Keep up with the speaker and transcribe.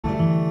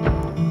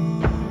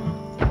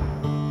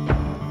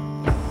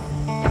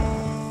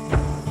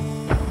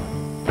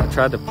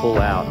tried to pull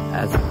out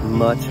as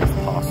much as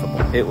possible.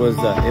 It was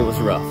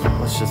rough,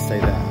 let's just say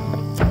that.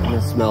 And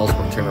the smells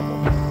were terrible.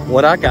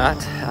 What I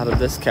got out of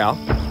this cow,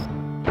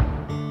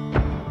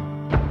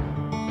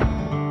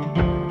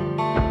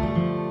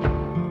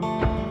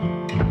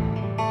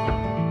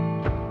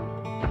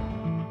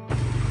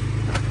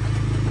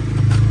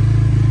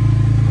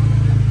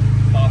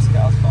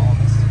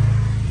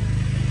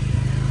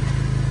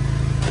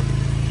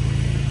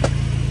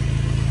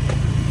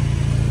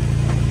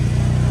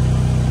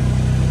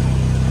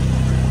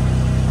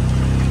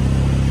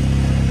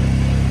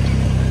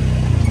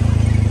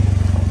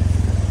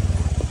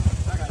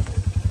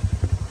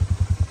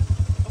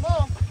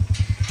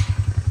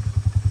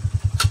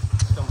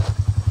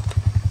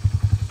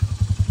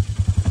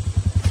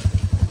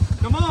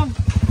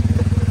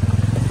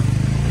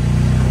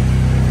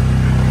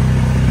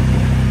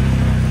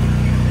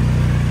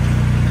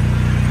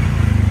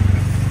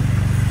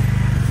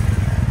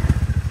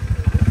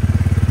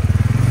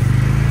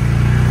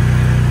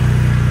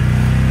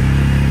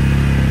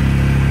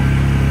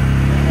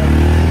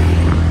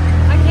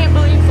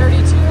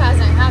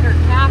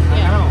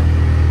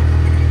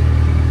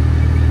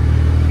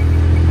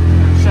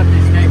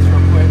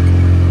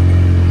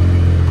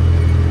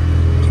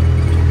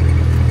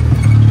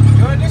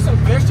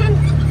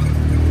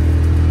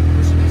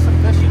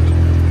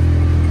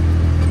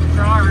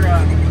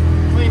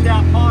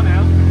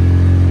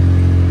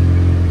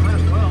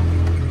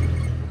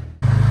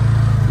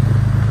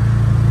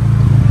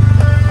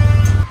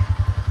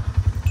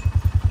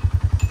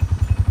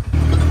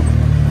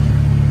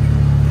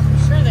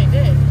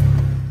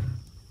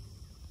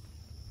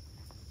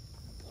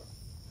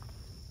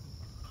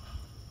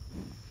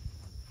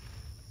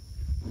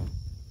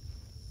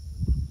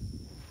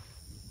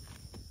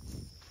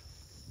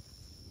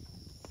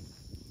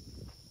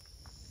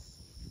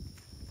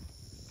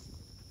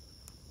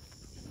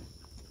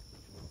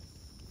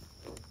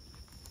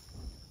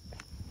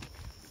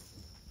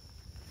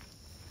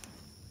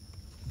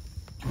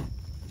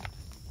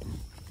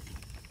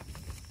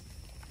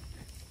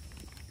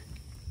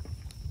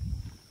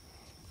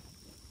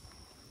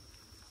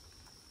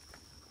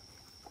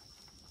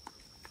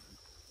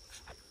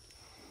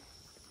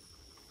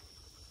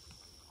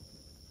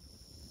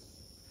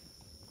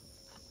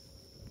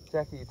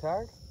 Jackie, you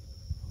tired?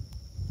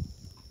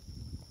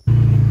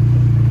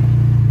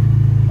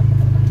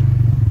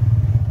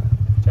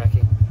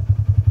 Jackie,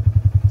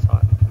 it's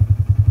hot.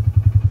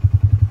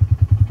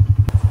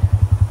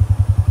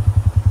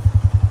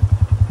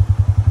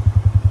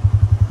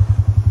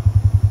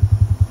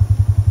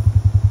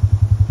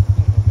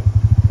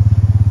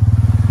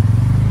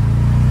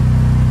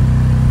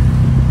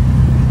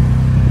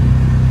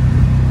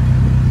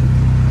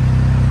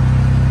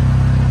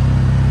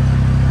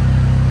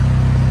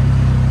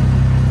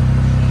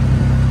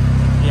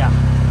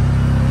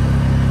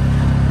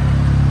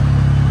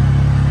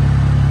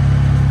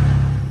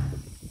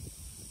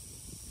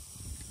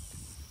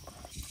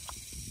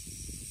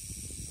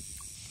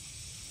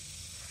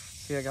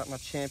 I got my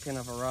champion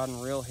of a rod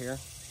and reel here.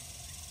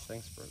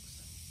 Thanks, Brooks.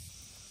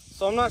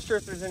 So I'm not sure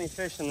if there's any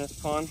fish in this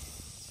pond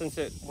since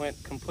it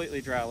went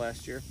completely dry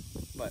last year,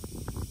 but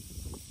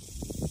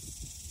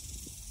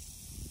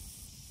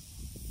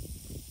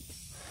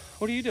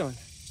what are you doing?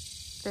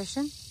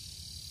 Fishing.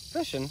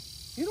 Fishing?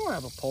 You don't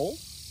have a pole.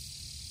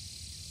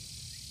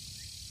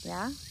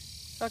 Yeah?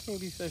 How can you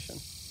be fishing?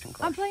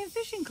 I'm playing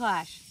Fishing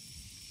Clash.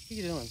 What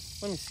are you doing?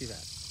 Let me see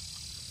that.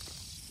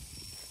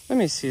 Let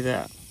me see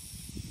that.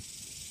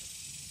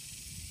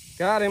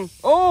 Got him.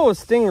 Oh, a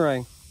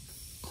stingray.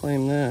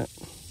 Claim that.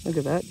 Look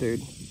at that,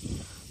 dude.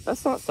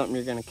 That's not something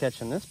you're going to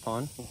catch in this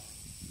pond.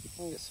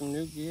 I'll get some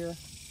new gear.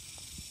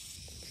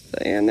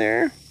 Stay in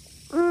there.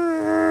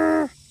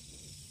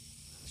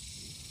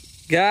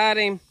 Got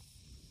him.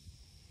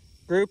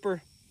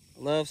 Grouper.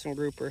 Love some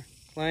grouper.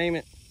 Claim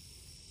it.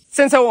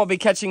 Since I won't be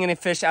catching any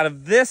fish out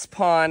of this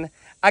pond,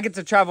 I get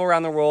to travel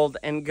around the world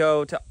and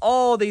go to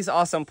all these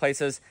awesome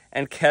places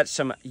and catch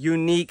some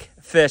unique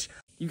fish.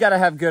 You gotta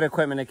have good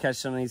equipment to catch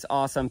some of these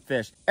awesome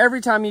fish.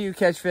 Every time you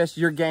catch fish,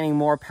 you're gaining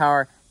more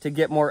power to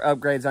get more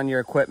upgrades on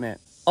your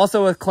equipment.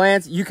 Also with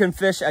clans, you can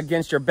fish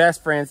against your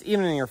best friends,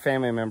 even in your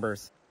family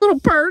members. Little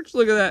perch,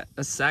 look at that.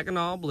 A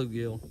Saginaw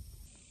bluegill.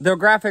 The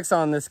graphics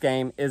on this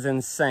game is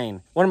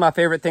insane. One of my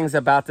favorite things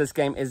about this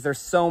game is there's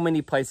so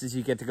many places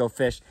you get to go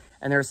fish,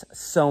 and there's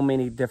so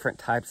many different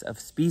types of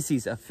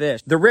species of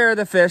fish. The rarer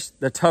the fish,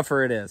 the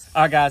tougher it is.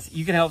 All right, guys,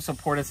 you can help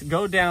support us.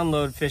 Go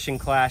download Fishing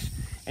Clash,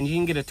 and you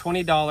can get a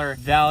 $20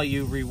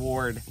 value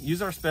reward.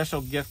 Use our special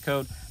gift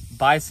code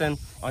Bison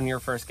on your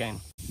first game.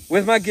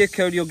 With my gift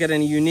code, you'll get a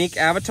unique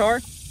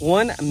avatar,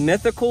 1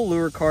 mythical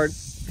lure card,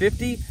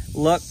 50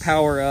 luck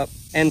power up,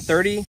 and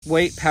 30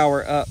 weight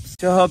power ups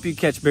to help you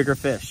catch bigger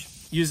fish.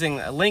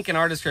 Using a link in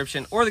our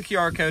description or the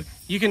QR code,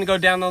 you can go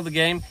download the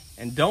game,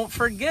 and don't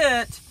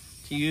forget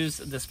to use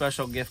the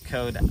special gift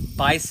code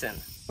Bison.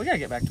 We gotta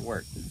get back to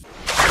work.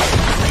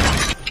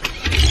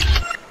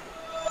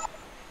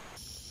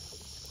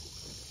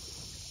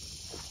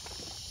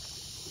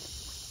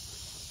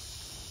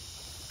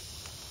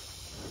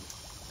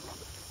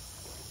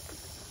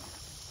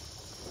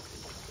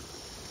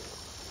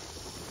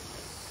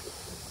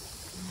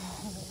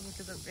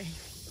 babies.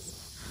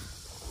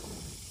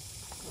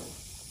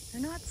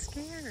 They're not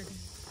scared.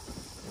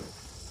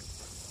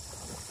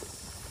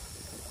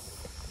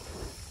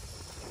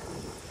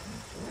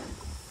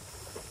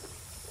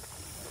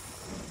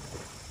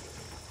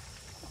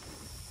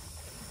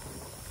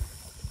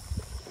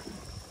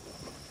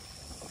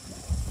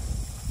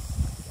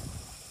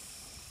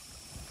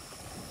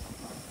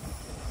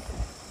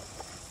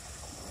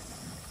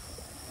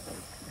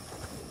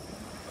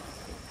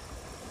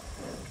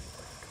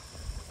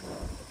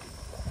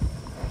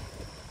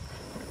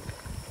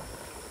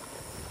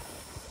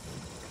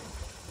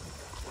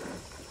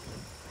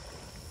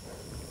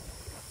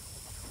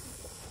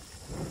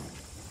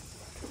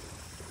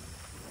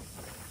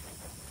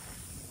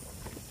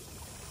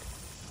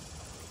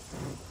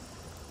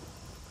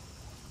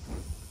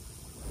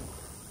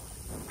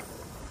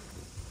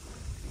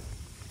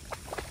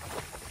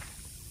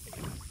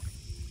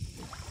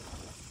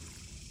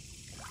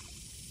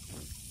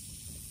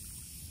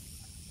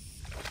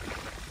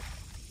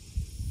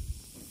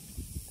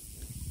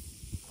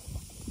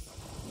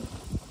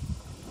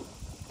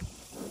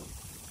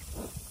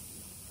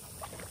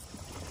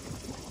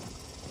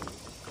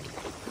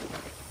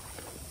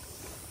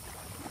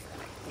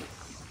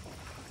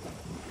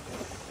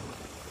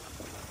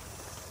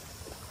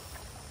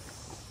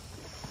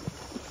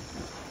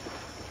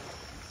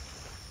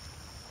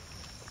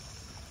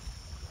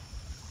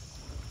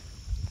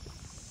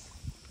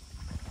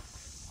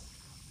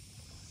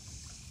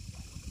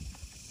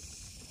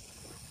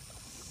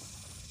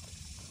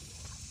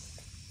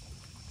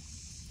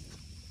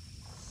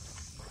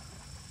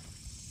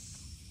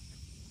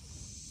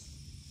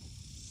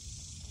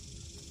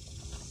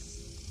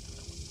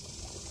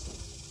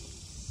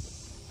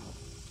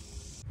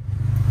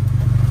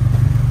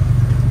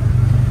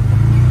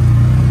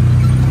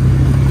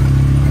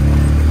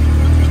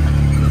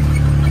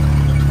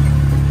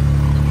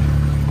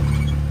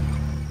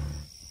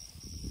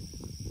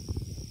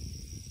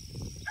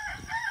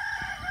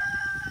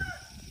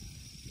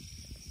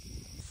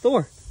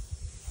 Thor.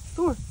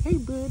 Thor, hey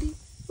buddy.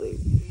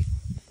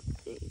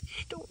 Hey,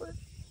 Thor.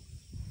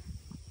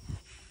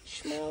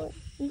 Smiling.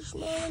 You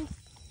smiling?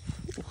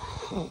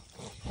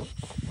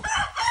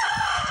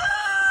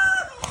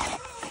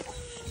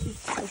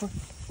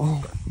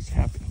 Oh, he's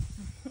happy.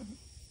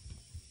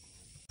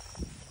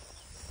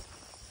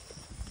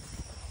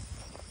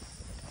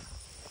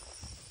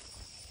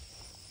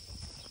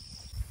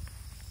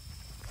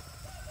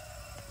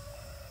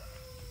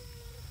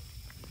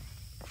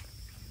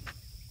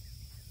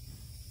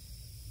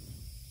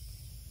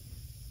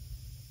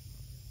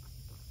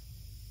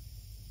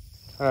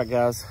 All right,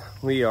 guys,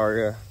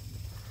 we're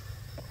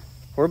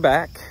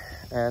back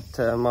at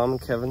Mom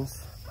and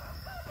Kevin's,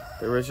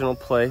 the original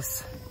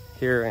place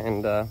here,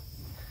 and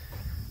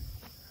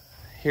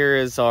here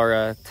is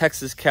our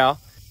Texas cow.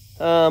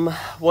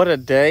 What a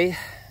day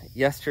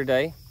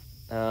yesterday.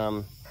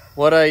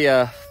 What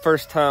a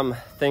first time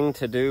thing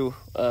to do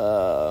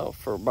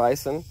for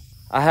Bison.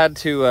 I had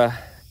to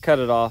cut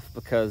it off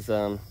because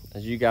as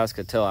you guys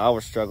could tell, I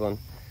was struggling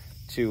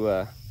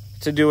to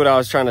do what I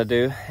was trying to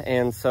do.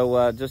 And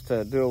so just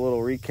to do a little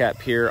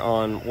recap here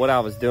on what I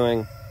was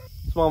doing.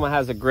 This mama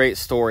has a great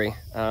story.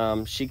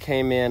 She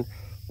came in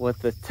with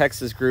the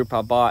Texas group.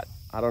 I bought,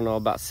 I don't know,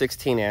 about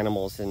 16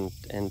 animals in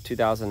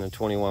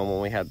 2021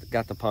 when we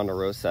got the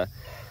Ponderosa,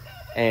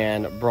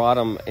 and brought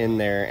them in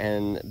there.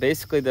 And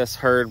basically this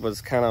herd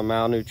was kind of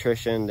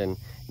malnutritioned and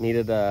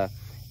needed a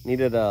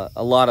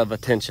lot of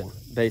attention,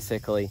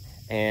 basically.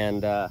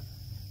 And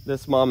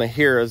this mama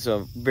here is a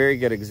very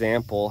good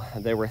example.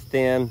 They were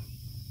thin,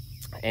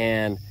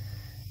 and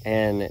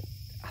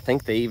I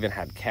think they even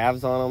had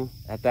calves on them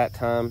at that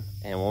time.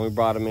 And when we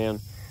brought them in,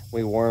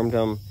 we wormed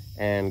them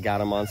and got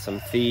them on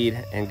some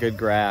feed and good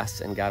grass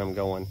and got them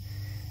going.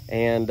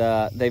 And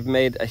they've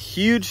made a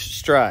huge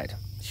strides,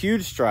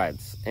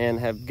 and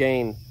have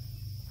gained,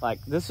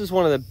 like, this is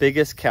one of the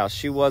biggest cows.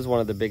 She was one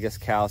of the biggest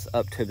cows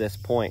up to this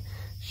point.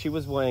 She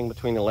was weighing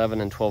between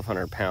 11 and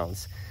 1,200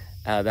 pounds.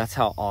 That's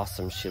how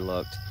awesome she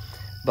looked.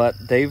 But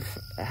they've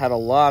had a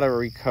lot of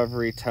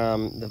recovery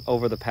time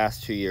over the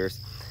past 2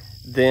 years.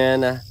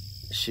 Then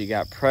she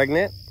got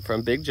pregnant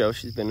from Big Joe.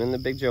 She's been in the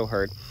Big Joe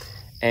herd.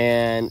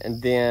 And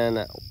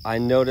then I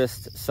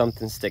noticed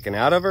something sticking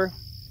out of her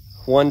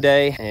one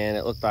day, and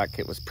it looked like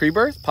it was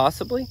pre-birth,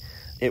 possibly.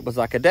 It was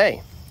like a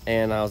day.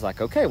 And I was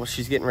like, okay, well,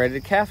 she's getting ready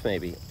to calf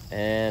maybe.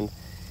 And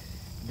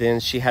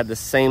then she had the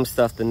same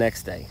stuff the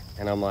next day.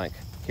 And I'm like,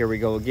 here we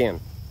go again.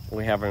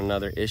 We're having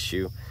another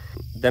issue.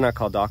 Then I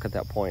called Doc at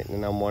that point,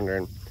 and I'm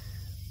wondering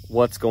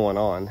what's going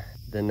on.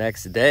 The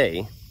next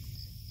day,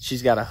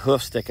 she's got a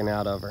hoof sticking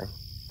out of her,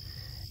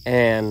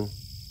 and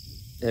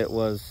it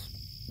was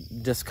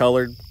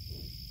discolored,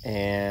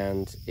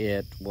 and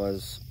it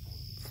was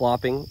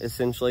flopping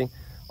essentially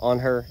on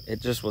her.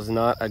 It just was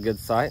not a good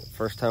sight.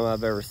 First time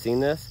I've ever seen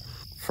this.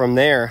 From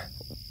there,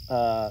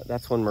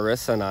 that's when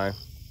Marissa and I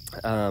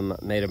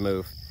made a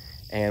move.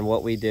 And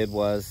what we did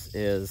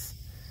is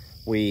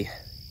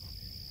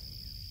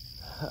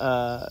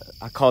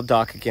I called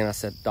Doc again. I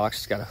said, Doc,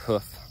 she's got a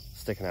hoof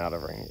sticking out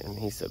of her. And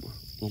he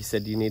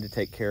said, you need to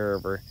take care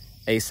of her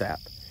ASAP.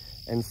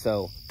 And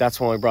so that's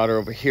when we brought her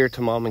over here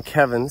to Mom and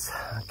Kevin's.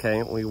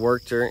 Okay, we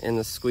worked her in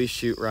the squeeze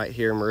chute right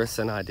here, Marissa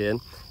and I did.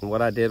 And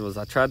what I did was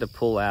I tried to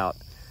pull out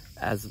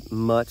as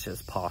much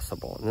as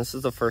possible. And this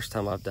is the first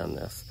time I've done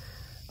this.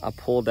 I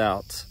pulled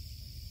out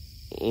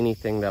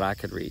anything that I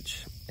could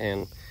reach.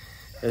 And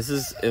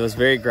it was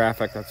very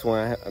graphic. That's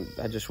why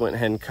I just went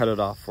ahead and cut it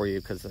off for you,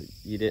 because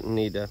you didn't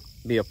need to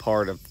be a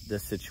part of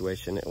this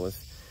situation. It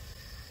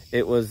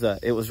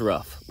was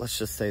rough. Let's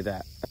just say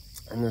that.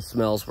 And the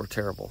smells were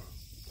terrible.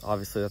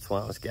 Obviously, that's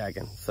why I was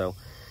gagging. So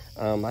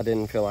I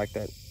didn't feel like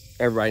that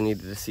everybody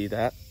needed to see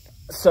that.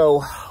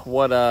 So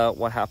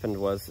what happened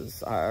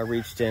was I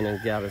reached in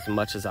and got as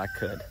much as I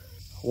could.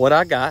 What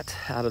I got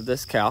out of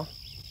this cow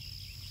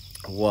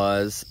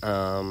was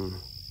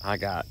I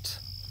got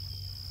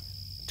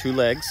 2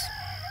 legs.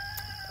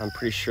 I'm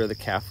pretty sure the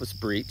calf was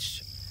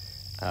breached.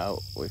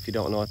 If you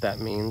don't know what that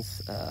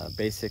means,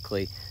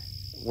 basically,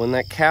 when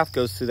that calf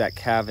goes through that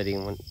cavity,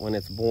 when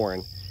it's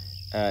born,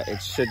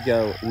 it should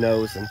go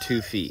nose and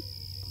 2 feet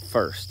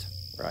first,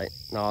 right?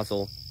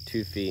 Nozzle,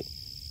 2 feet,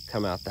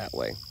 come out that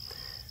way.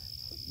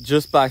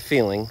 Just by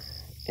feeling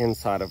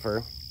inside of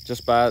her,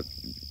 just by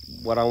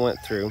what I went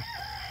through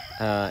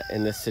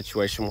in this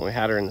situation when we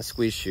had her in the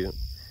squeeze chute,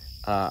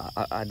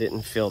 I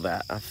didn't feel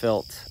that. I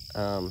felt,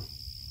 I'm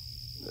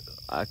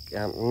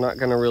not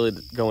gonna really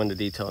go into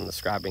detail in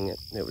describing it.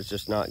 It was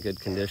just not good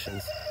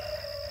conditions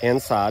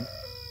inside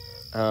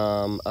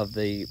of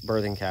the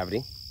birthing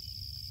cavity.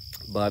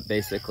 But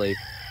basically,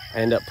 I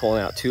ended up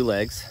pulling out 2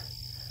 legs.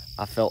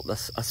 I felt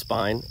a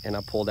spine, and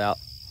I pulled out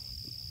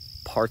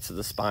parts of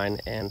the spine,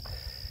 and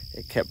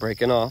it kept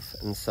breaking off,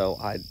 and so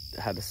I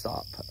had to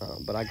stop.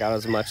 But I got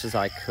as much as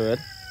I could,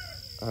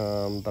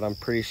 but I'm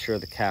pretty sure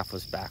the calf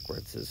was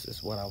backwards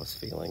is what I was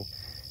feeling,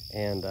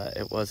 and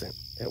it wasn't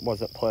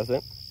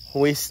pleasant.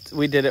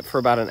 We did it for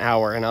about an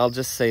hour, and I'll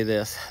just say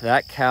this: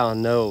 that cow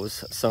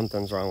knows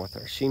something's wrong with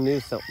her. She knew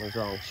something was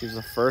wrong. She was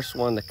the first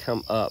one to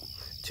come up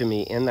to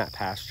me in that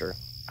pasture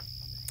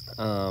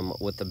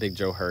with the Big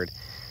Joe herd.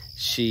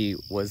 She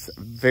was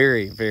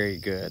very, very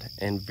good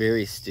and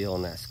very still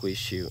in that squeeze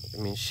chute.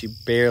 I mean, she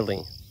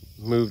barely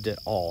moved at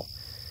all.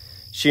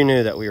 She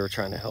knew that we were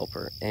trying to help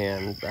her,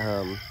 and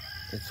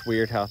it's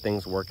weird how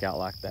things work out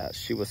like that.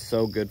 She was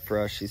so good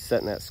for us. She's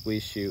sat in that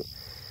squeeze chute,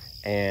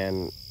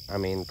 and I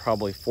mean,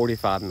 probably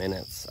 45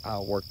 minutes I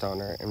worked on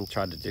her and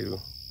tried to do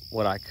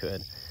what I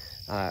could.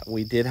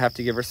 We did have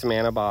to give her some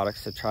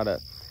antibiotics to try to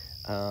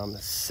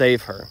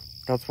save her.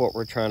 That's what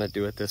we're trying to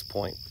do at this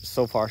point.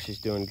 So far, she's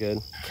doing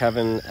good.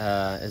 Kevin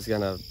is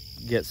gonna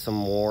get some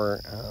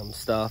more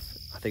stuff.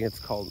 I think it's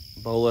called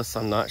bolus.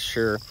 I'm not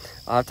sure.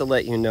 I'll have to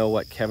let you know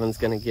what Kevin's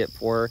gonna get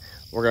for her.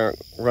 We're gonna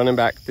run him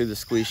back through the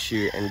squeeze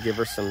chute and give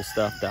her some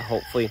stuff that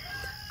hopefully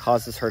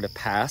causes her to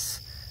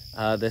pass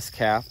this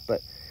calf.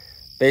 But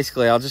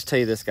basically, I'll just tell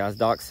you this, guys.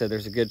 Doc said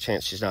there's a good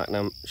chance she's not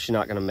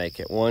gonna make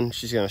it. One,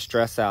 she's gonna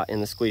stress out in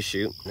the squeeze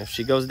chute, and if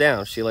she goes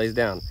down, she lays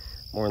down,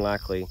 more than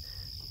likely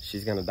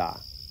she's gonna die.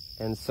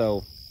 And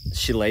so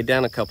she laid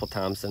down a couple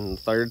times, and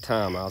the 3rd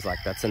time I was like,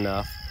 that's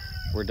enough,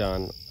 we're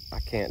done,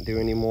 I can't do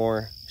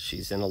anymore.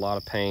 She's in a lot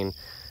of pain,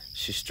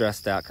 she's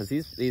stressed out, because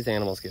these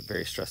animals get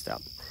very stressed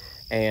out.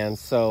 And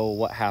so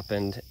what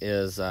happened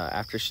is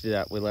after she did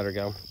that, we let her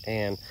go.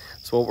 And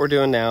so what we're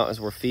doing now is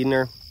we're feeding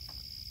her,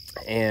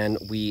 and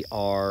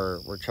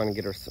we're trying to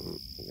get her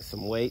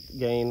some weight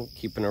gain,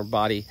 keeping her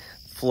body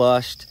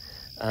flushed.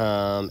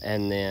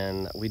 And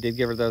then we did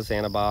give her those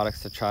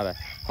antibiotics to try to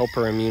help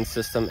her immune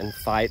system and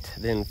fight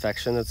the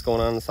infection that's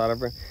going on inside of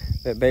her.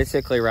 But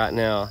basically right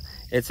now,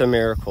 it's a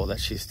miracle that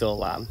she's still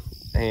alive.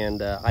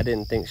 And I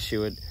didn't think she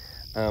would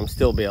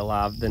still be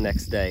alive the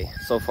next day.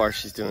 So far,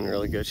 she's doing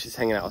really good. She's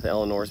hanging out with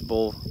Eleanor's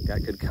bull.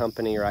 Got good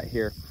company right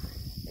here.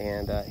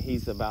 And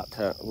he's about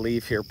to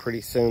leave here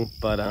pretty soon.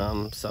 But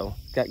so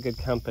got good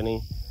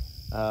company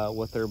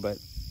with her. But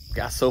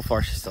gosh, so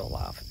far she's still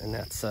alive. And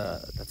that's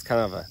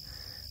kind of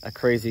a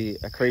crazy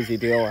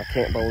deal. I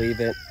can't believe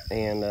it.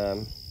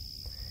 And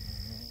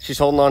she's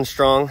holding on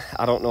strong.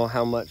 I don't know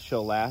how much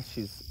she'll last.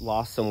 She's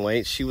lost some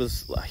weight. She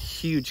was a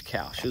huge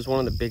cow. She was one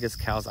of the biggest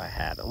cows I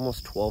had,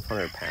 almost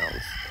 1,200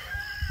 pounds.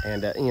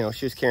 And you know,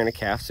 she was carrying a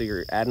calf, so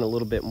you're adding a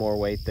little bit more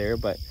weight there,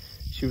 but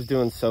she was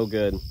doing so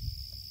good.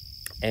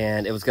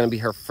 And it was going to be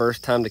her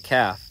first time to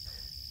calf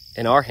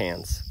in our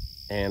hands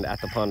and at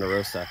the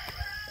Ponderosa.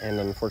 And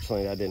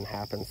unfortunately that didn't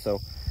happen. So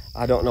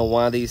I don't know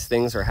why these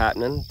things are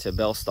happening to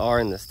Belle Star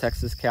and this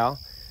Texas cow.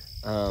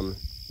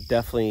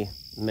 Definitely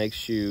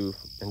makes you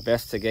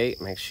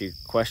investigate, makes you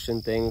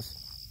question things.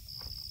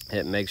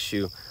 It makes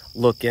you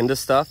look into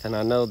stuff. And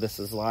I know this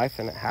is life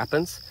and it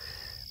happens.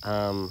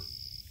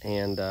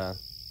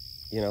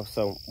 You know,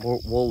 so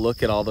we'll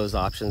look at all those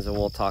options, and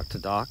we'll talk to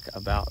Doc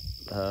about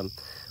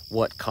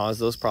what caused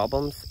those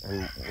problems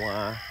and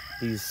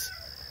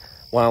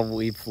why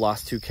we've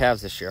lost 2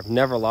 calves this year. I've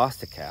never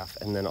lost a calf,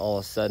 and then all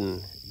of a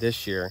sudden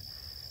this year,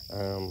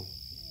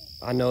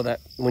 I know that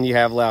when you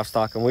have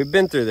livestock, and we've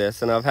been through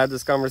this, and I've had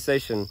this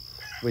conversation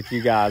with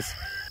you guys,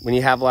 when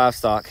you have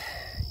livestock,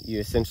 you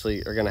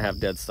essentially are going to have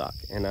dead stock.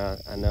 And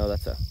I know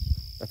that's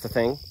a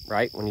thing,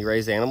 right? When you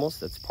raise animals,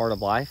 that's part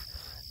of life.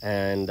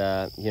 And,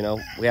 you know,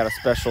 we had a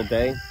special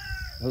day.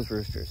 Those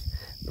roosters.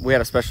 We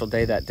had a special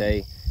day that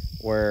day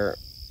where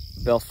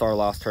Belle Star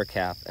lost her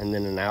calf. And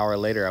then an hour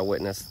later, I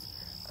witnessed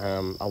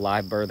a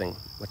live birthing,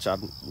 which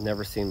I've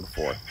never seen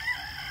before.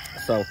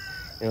 So,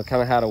 you know,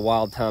 kind of had a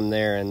wild time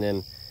there. And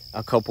then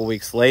a couple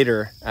weeks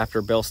later,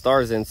 after Belle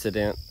Star's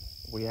incident,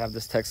 we have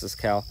this Texas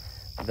cow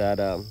that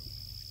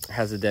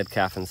has a dead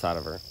calf inside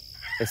of her.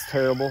 It's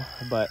terrible,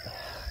 but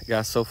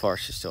guys, so far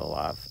she's still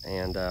alive,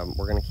 and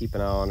we're gonna keep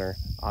an eye on her.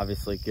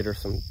 Obviously, get her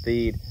some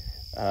feed,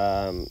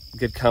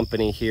 good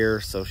company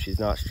here, so she's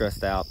not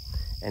stressed out,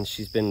 and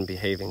she's been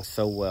behaving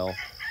so well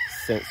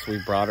since we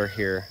brought her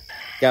here.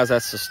 Guys,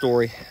 that's the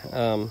story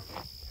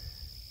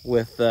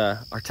with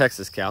our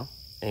Texas cow,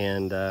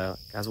 and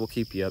guys, we'll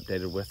keep you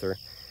updated with her.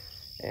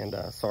 And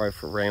sorry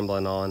for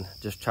rambling on.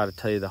 Just try to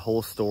tell you the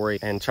whole story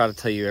and try to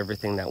tell you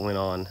everything that went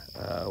on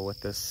with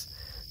this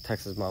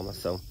Texas mama.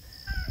 So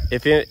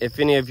if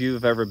any of you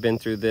have ever been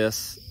through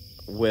this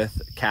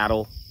with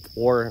cattle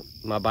or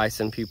my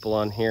bison people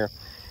on here,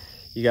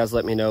 you guys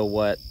let me know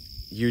what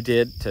you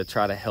did to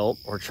try to help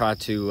or try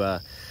to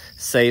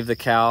save the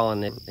cow,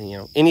 and you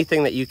know,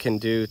 anything that you can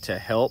do to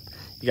help.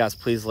 You guys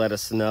please let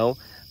us know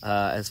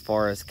as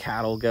far as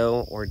cattle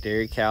go or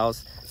dairy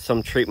cows,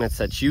 some treatments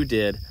that you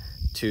did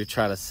to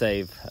try to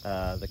save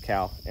the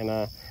cow. And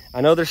I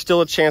know there's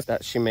still a chance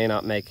that she may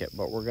not make it,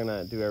 but we're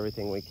gonna do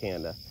everything we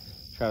can to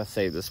try to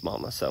save this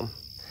mama. So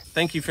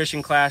thank you,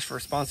 Fishing Clash, for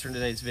sponsoring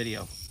today's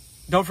video.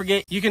 Don't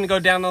forget, you can go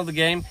download the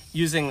game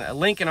using a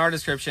link in our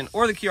description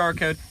or the QR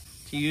code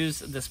to use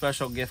the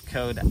special gift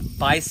code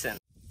Bison.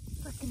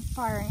 Freaking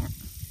fire ant.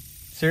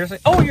 Seriously?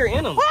 Oh, you're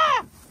in them.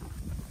 Ah!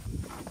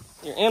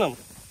 You're in them.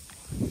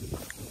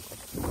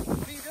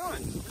 What are you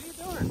doing? What are you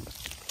doing?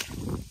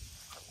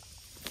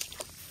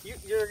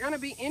 You're gonna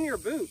be in your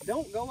boot.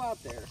 Don't go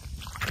out there.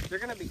 They're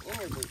gonna be in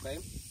your boot,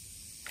 babe.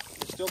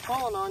 They're still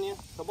falling on you.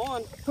 Come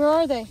on. Where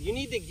are they? You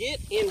need to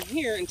get in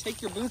here and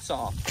take your boots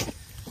off.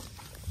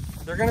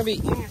 They're gonna be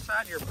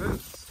inside your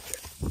boots.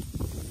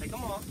 Take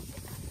them off.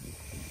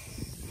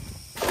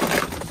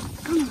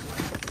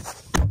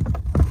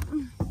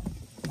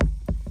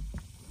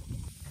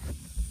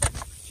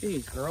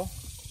 Jeez, girl.